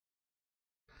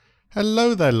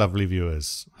Hello there, lovely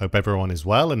viewers. Hope everyone is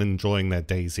well and enjoying their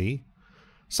Dayz.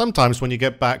 Sometimes when you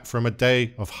get back from a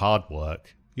day of hard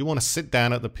work, you want to sit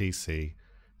down at the PC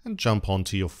and jump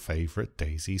onto your favorite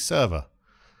Dayz server.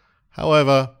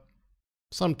 However,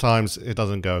 sometimes it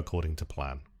doesn't go according to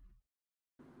plan.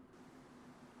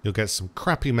 You'll get some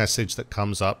crappy message that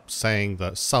comes up saying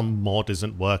that some mod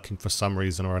isn't working for some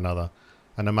reason or another,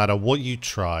 and no matter what you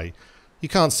try, you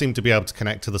can't seem to be able to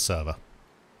connect to the server.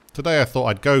 Today I thought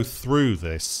I'd go through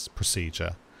this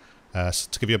procedure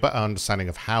to give you a better understanding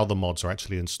of how the mods are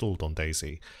actually installed on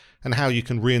Dayz and how you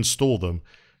can reinstall them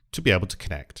to be able to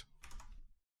connect.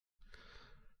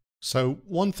 So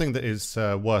one thing that is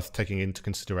worth taking into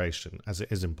consideration, as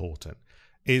it is important,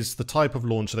 is the type of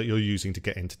launcher that you're using to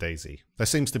get into Dayz. There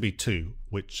seems to be two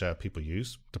which people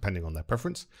use depending on their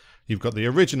preference. You've got the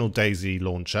original Dayz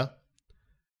launcher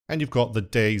and you've got the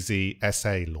Dayz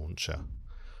SA launcher.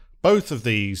 Both of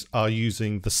these are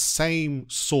using the same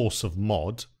source of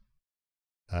mod,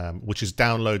 which is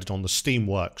downloaded on the Steam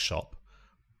Workshop,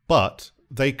 but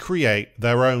they create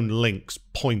their own links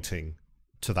pointing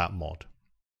to that mod.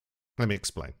 Let me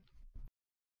explain.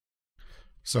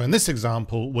 So in this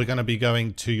example, we're going to be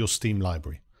going to your Steam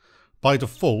library. By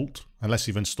default, unless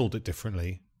you've installed it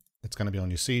differently, it's going to be on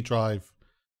your C drive,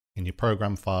 in your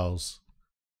program files,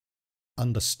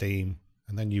 under Steam,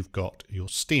 and then you've got your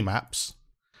Steam apps.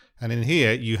 And in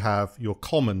here you have your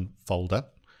common folder,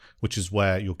 which is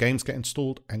where your games get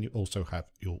installed, and you also have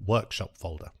your workshop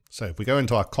folder. So if we go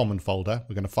into our common folder,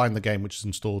 we're going to find the game which is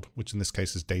installed, which in this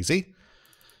case is Dayz.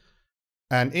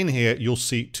 And in here you'll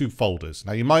see two folders.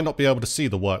 Now you might not be able to see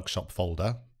the workshop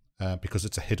folder because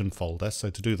it's a hidden folder. So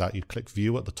to do that, you click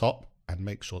view at the top and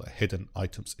make sure that hidden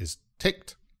items is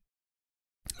ticked.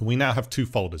 And we now have two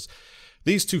folders.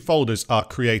 These two folders are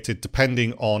created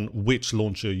depending on which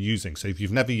launcher you're using. So if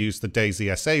you've never used the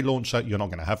Dayz SA launcher, you're not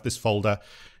going to have this folder.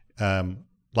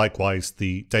 Likewise,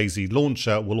 the Dayz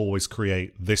launcher will always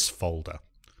create this folder.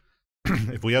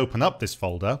 If we open up this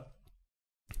folder,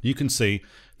 you can see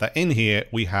that in here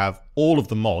we have all of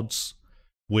the mods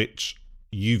which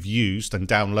you've used and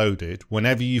downloaded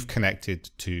whenever you've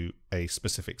connected to a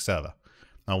specific server.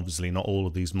 Now, obviously, not all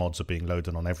of these mods are being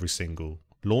loaded on every single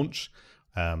launch.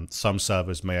 Some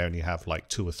servers may only have like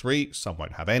 2 or 3, some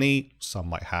won't have any, some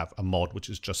might have a mod which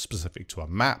is just specific to a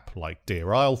map, like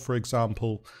Deer Isle, for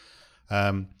example.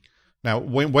 Now,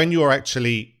 when you're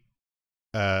actually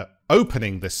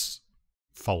opening this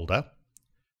folder,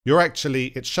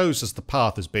 it shows us the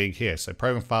path as being here. So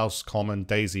program files, common,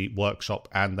 Dayz, workshop,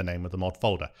 and the name of the mod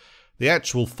folder. The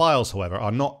actual files, however,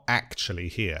 are not actually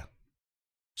here.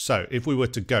 So if we were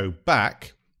to go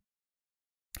back,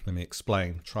 let me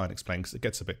try and explain because it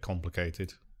gets a bit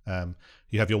complicated.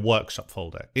 You have your workshop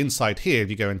folder. Inside here, if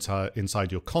you go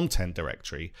inside your content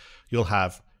directory, you'll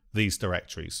have these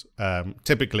directories.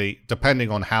 Typically, depending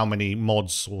on how many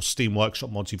mods or Steam Workshop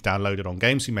mods you've downloaded on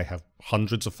games, you may have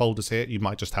hundreds of folders here. You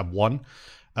might just have one.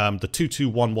 The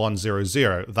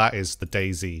 221100, that is the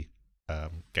Dayz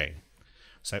game.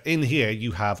 So in here,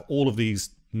 you have all of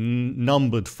these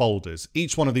numbered folders.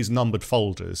 Each one of these numbered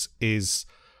folders is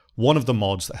one of the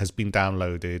mods that has been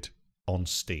downloaded on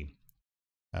Steam.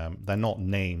 They're not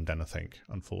named anything,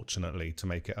 unfortunately, to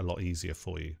make it a lot easier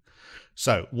for you.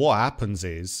 So what happens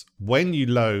is when you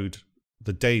load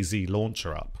the Dayz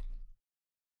launcher up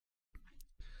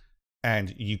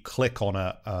and you click on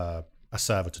a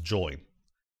server to join,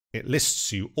 it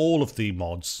lists you all of the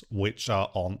mods which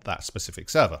are on that specific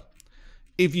server.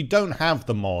 If you don't have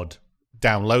the mod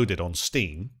downloaded on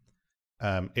Steam,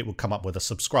 it will come up with a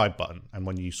subscribe button, and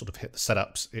when you sort of hit the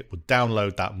setups, it would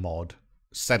download that mod,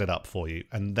 set it up for you,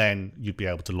 and then you'd be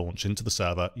able to launch into the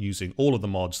server using all of the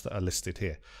mods that are listed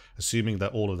here. Assuming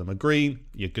that all of them are green,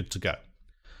 you're good to go.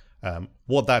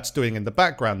 What that's doing in the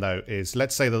background though is,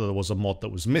 let's say that there was a mod that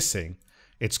was missing,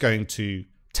 it's going to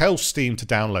tell Steam to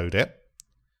download it.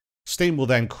 Steam will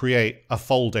then create a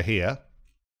folder here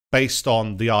based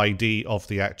on the ID of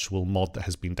the actual mod that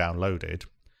has been downloaded.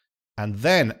 And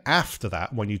then after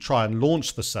that, when you try and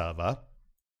launch the server,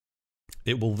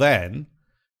 it will then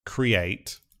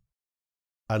create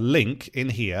a link in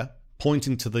here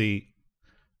pointing to the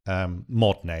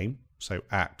mod name, so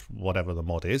at whatever the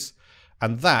mod is,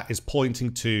 and that is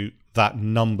pointing to that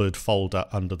numbered folder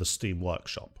under the Steam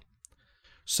Workshop.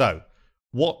 So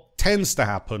what tends to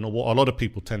happen, or what a lot of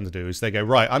people tend to do, is they go,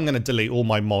 right, I'm going to delete all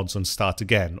my mods and start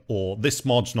again, or this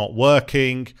mod's not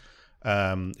working,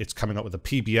 it's coming up with a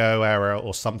PBO error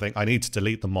or something, I need to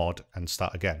delete the mod and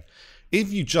start again.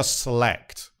 If you just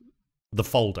select the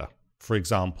folder, for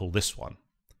example, this one,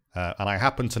 and I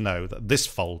happen to know that this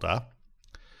folder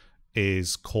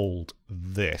is called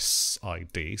this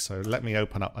ID. So let me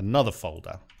open up another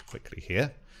folder quickly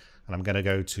here. And I'm going to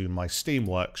go to my Steam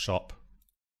Workshop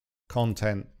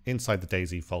content inside the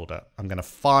Dayz folder. I'm going to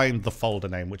find the folder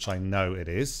name, which I know it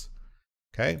is.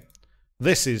 Okay.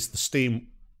 This is the Steam,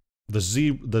 the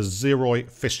Zeroy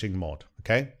phishing mod.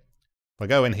 Okay. If I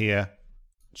go in here,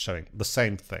 it's showing the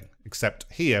same thing, except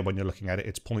here, when you're looking at it,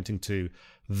 it's pointing to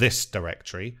this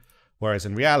directory, whereas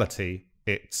in reality,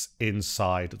 it's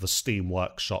inside the Steam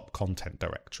Workshop content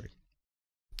directory.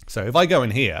 So if I go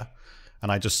in here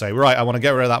and I just say, right, I want to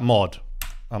get rid of that mod,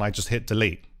 and I just hit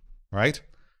delete, right?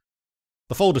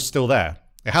 The folder's still there.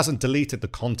 It hasn't deleted the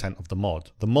content of the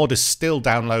mod. The mod is still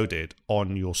downloaded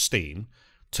on your Steam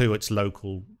to its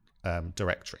local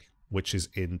directory, which is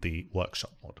in the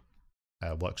workshop mod,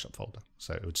 workshop folder.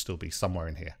 So it would still be somewhere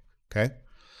in here, okay?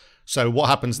 So what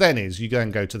happens then is you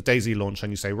go to the Dayz launcher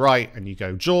and you say, right, and you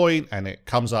go join, and it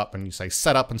comes up and you say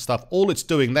setup and stuff. All it's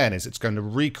doing then is it's going to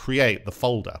recreate the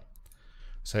folder.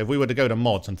 So if we were to go to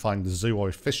mods and find the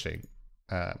Zeroy phishing,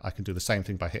 I can do the same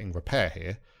thing by hitting repair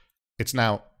here. It's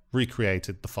now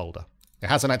recreated the folder. It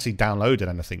hasn't actually downloaded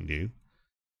anything new.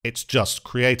 It's just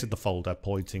created the folder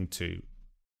pointing to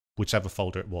whichever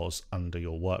folder it was under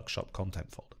your workshop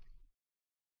content folder.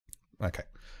 Okay,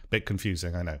 bit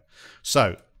confusing, I know.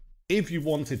 So if you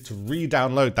wanted to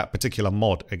re-download that particular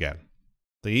mod again,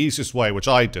 the easiest way, which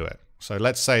I do it, so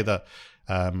let's say that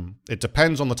it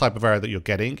depends on the type of error that you're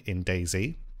getting in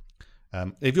Dayz.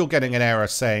 If you're getting an error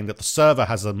saying that the server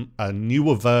has a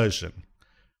newer version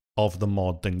of the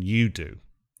mod than you do,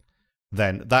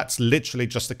 then that's literally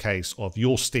just a case of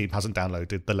your Steam hasn't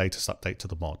downloaded the latest update to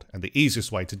the mod. And the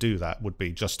easiest way to do that would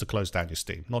be just to close down your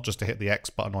Steam, not just to hit the X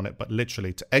button on it, but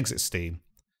literally to exit Steam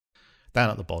down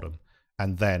at the bottom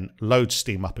and then load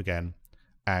Steam up again,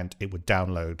 and it would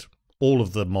download all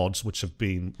of the mods which have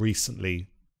been recently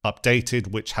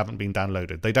updated, which haven't been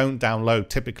downloaded. They don't download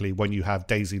typically when you have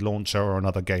Dayz launcher or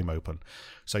another game open.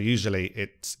 So usually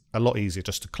it's a lot easier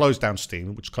just to close down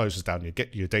Steam, which closes down your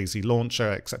Dayz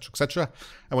launcher, etc., etc.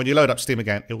 And when you load up Steam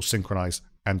again, it will synchronize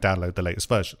and download the latest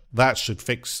version. That should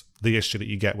fix the issue that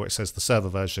you get where it says the server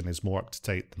version is more up to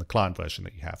date than the client version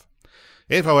that you have.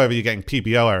 If, however, you're getting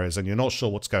PBO errors and you're not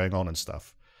sure what's going on and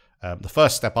stuff, the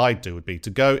first step I'd do would be to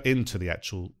go into the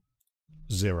actual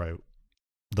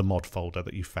the mod folder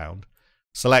that you found,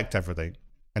 select everything,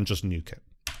 and just nuke it.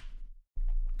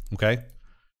 Okay?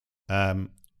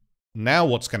 Now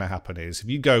what's going to happen is if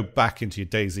you go back into your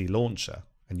Dayz launcher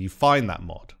and you find that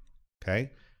mod,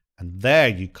 okay, and there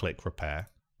you click repair,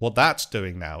 what that's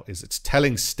doing now is it's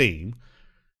telling Steam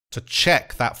to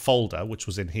check that folder, which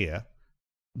was in here,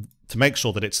 to make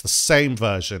sure that it's the same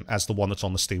version as the one that's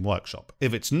on the Steam Workshop.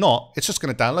 If it's not, it's just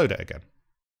going to download it again.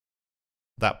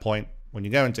 At that point, when you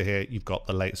go into here, you've got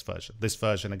the latest version. This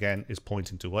version, again, is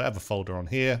pointing to whatever folder on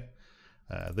here,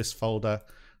 this folder.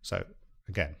 So,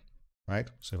 again, right?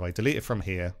 So if I delete it from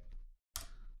here,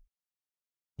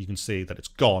 you can see that it's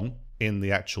gone in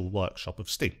the actual workshop of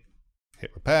Steam.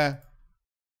 Hit repair.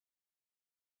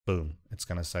 Boom. It's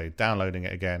going to say downloading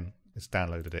it again. It's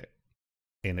downloaded it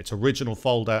in its original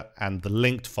folder, and the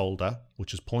linked folder,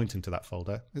 which is pointing to that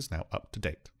folder, is now up to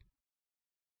date.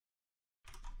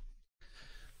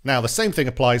 Now, the same thing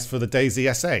applies for the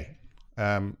Dayz SA.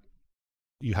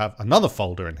 You have another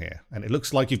folder in here, and it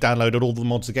looks like you've downloaded all the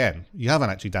mods again. You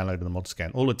haven't actually downloaded the mods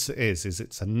again. All it is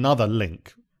it's another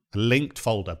link, a linked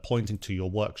folder pointing to your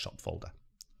workshop folder.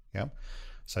 Yeah.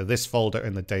 So this folder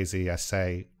in the Dayz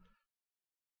SA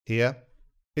here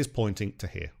is pointing to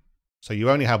here. So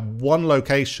you only have one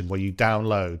location where you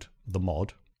download the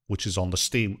mod, which is on the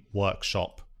Steam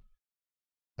Workshop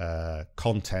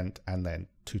content, and then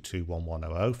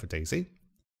 221100 for Dayz.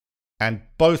 And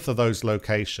both of those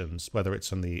locations, whether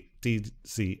it's in the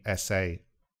Dayz SA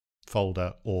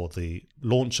folder or the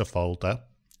launcher folder,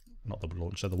 not the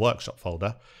launcher, the workshop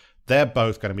folder, they're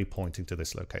both going to be pointing to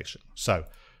this location. So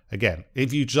again,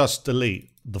 if you just delete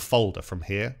the folder from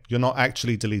here, you're not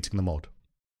actually deleting the mod.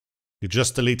 You're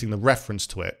just deleting the reference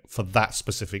to it for that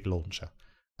specific launcher.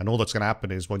 And all that's going to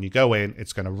happen is when you go in,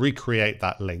 it's going to recreate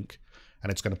that link,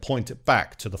 and it's going to point it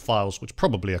back to the files which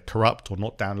probably are corrupt or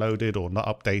not downloaded or not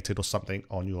updated or something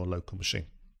on your local machine.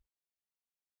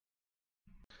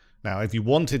 Now, if you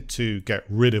wanted to get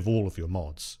rid of all of your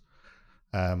mods,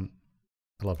 a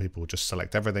lot of people would just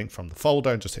select everything from the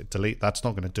folder and just hit delete. That's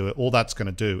not going to do it. All that's going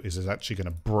to do is it's actually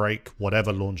going to break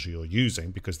whatever launcher you're using,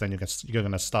 because then you're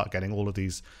going to start getting all of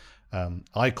these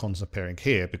icons appearing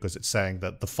here, because it's saying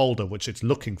that the folder which it's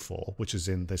looking for, which is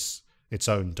in its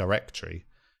own directory,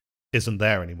 isn't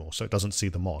there anymore, so it doesn't see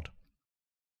the mod.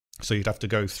 So you'd have to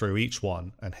go through each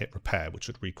one and hit repair, which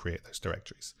would recreate those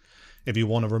directories. If you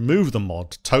want to remove the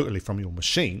mod totally from your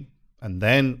machine and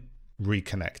then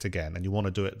reconnect again, and you want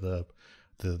to do it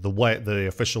the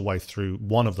official way through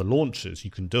one of the launchers,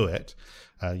 you can do it.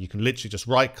 You can literally just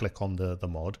right click on the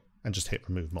mod and just hit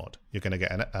remove mod. You're going to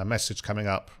get a message coming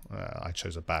up. I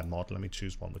chose a bad mod. Let me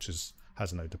choose one which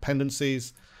has no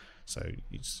dependencies. So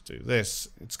you just do this.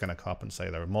 It's going to come up and say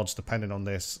there are mods dependent on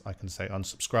this. I can say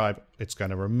unsubscribe. It's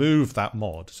going to remove that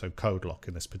mod. So code lock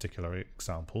in this particular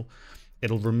example.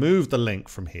 It'll remove the link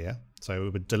from here. So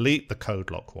it would delete the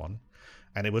code lock one.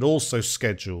 And it would also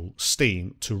schedule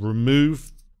Steam to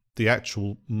remove the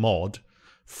actual mod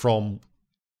from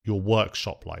your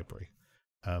workshop library.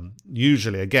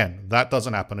 Usually, again, that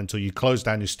doesn't happen until you close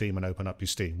down your Steam and open up your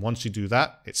Steam. Once you do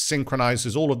that, it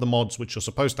synchronizes all of the mods which you're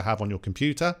supposed to have on your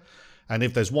computer. And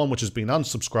if there's one which has been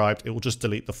unsubscribed, it will just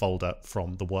delete the folder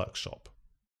from the workshop.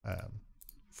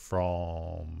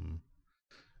 From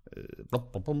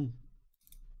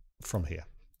here.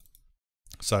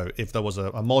 So if there was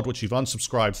a mod which you've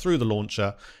unsubscribed through the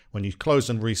launcher, when you close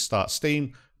and restart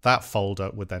Steam, that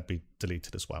folder would then be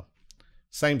deleted as well.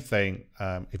 Same thing,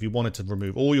 if you wanted to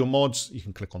remove all your mods, you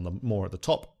can click on the more at the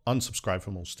top, unsubscribe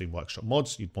from all Steam Workshop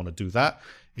mods. You'd want to do that.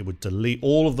 It would delete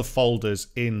all of the folders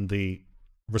in the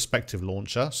respective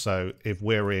launcher. So if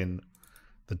we're in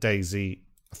the Dayz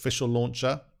official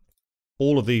launcher,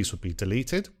 all of these would be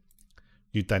deleted.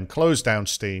 You'd then close down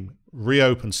Steam,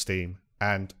 reopen Steam,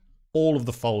 and all of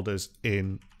the folders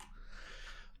in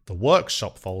the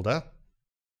workshop folder.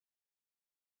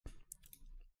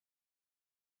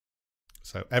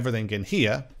 So everything in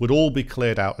here would all be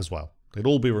cleared out as well. It'd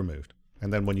all be removed.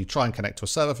 And then when you try and connect to a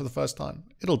server for the first time,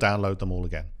 it'll download them all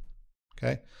again.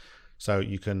 Okay. So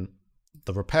you can,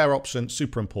 the repair option,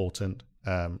 super important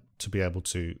to be able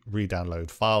to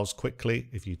re-download files quickly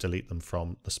if you delete them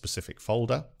from the specific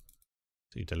folder.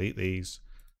 So you delete these,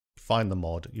 find the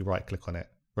mod, you right click on it,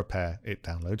 repair, it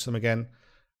downloads them again.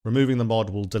 Removing the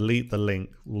mod will delete the link,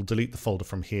 will delete the folder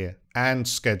from here and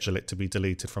schedule it to be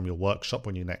deleted from your workshop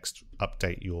when you next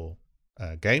update your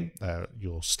game,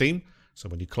 your Steam. So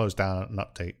when you close down and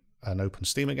update and open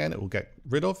Steam again, it will get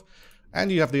rid of.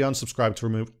 And you have the unsubscribe to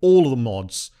remove all of the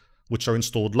mods which are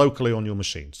installed locally on your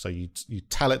machine. So you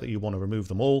tell it that you want to remove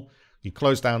them all. You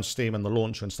close down Steam and the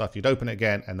launcher and stuff, you'd open it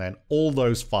again, and then all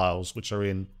those files which are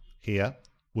in here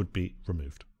would be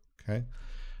removed. Okay.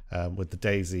 With the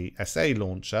Dayz SA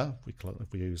launcher,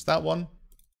 if we use that one,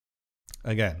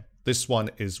 again, this one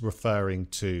is referring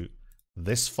to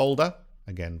this folder,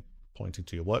 again, pointing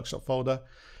to your workshop folder.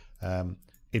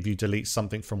 If you delete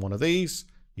something from one of these,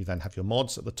 you then have your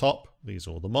mods at the top. These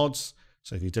are all the mods.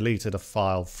 So if you deleted a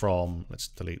file from, let's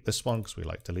delete this one because we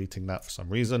like deleting that for some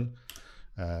reason.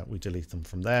 We delete them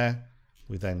from there.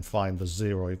 We then find the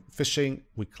zero phishing.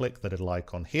 We click the little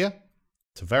icon here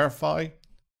to verify.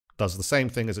 Does the same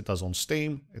thing as it does on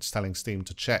Steam. It's telling Steam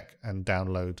to check and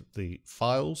download the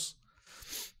files.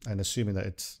 And assuming that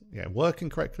it's working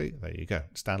correctly, there you go.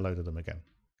 It's downloaded them again.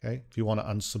 Okay. If you want to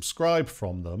unsubscribe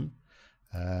from them,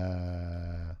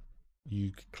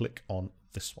 you click on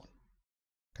this one.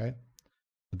 Okay.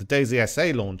 With the Dayz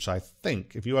SA launch, I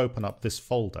think if you open up this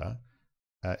folder,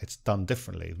 it's done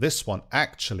differently. This one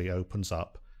actually opens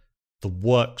up the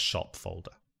workshop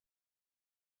folder.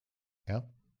 Yeah.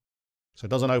 So it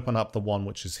doesn't open up the one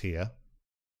which is here.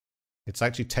 It's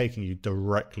actually taking you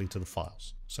directly to the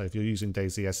files. So if you're using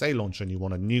Dayz SA launcher and you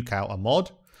want to nuke out a mod,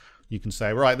 you can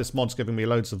say, right, this mod's giving me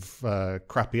loads of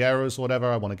crappy errors or whatever.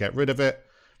 I want to get rid of it.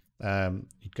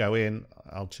 You go in,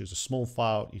 I'll choose a small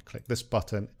file. You click this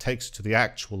button. It takes you to the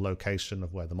actual location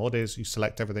of where the mod is. You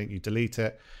select everything, you delete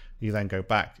it. You then go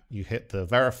back, you hit the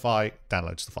verify,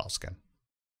 downloads the files again.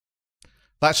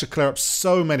 That should clear up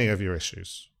so many of your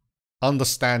issues.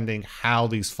 Understanding how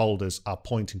these folders are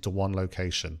pointing to one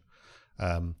location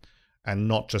and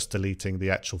not just deleting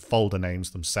the actual folder names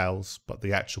themselves, but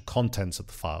the actual contents of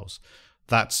the files.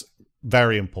 That's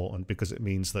very important because it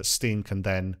means that Steam can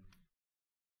then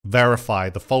verify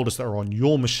the folders that are on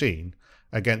your machine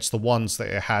against the ones that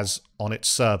it has on its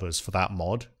servers for that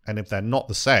mod. And if they're not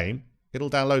the same, it'll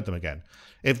download them again.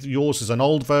 If yours is an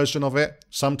old version of it,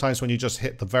 sometimes when you just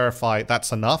hit the verify,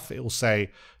 that's enough. It will say,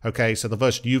 okay, so the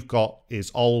version you've got is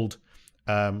old.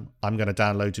 I'm going to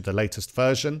download you the latest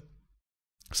version.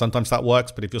 Sometimes that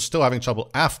works, but if you're still having trouble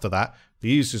after that, the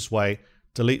easiest way,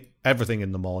 delete everything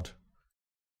in the mod,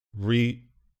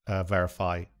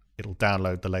 verify, it'll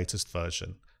download the latest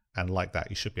version. And like that,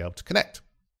 you should be able to connect.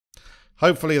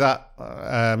 Hopefully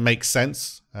that makes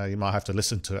sense. You might have to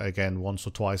listen to it again once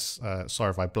or twice. Sorry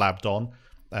if I blabbed on.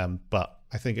 But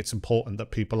I think it's important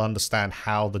that people understand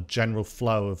how the general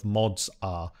flow of mods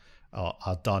are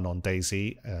done on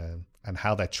Dayz. and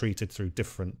how they're treated through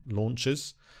different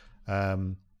launchers.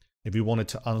 If you wanted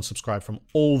to unsubscribe from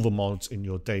all the mods in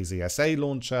your Dayz ESA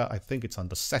launcher, I think it's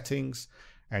under settings,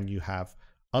 and you have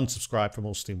unsubscribe from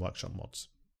all Steam Workshop mods.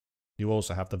 You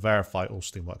also have the verify all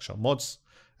Steam Workshop mods.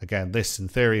 Again, this in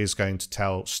theory is going to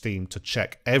tell Steam to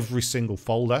check every single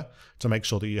folder to make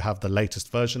sure that you have the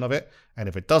latest version of it. And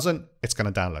if it doesn't, it's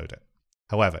going to download it.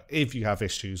 However, if you have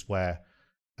issues where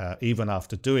even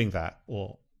after doing that,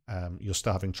 or you're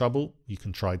still having trouble, you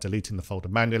can try deleting the folder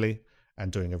manually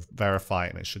and doing a verify,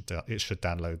 and it should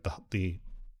download the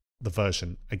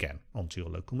version again onto your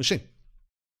local machine.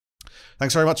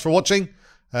 Thanks very much for watching.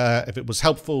 If it was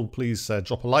helpful, please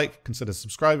drop a like, consider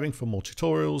subscribing for more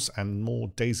tutorials and more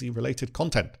Dayz related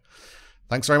content.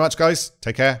 Thanks very much, guys.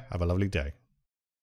 Take care. Have a lovely day.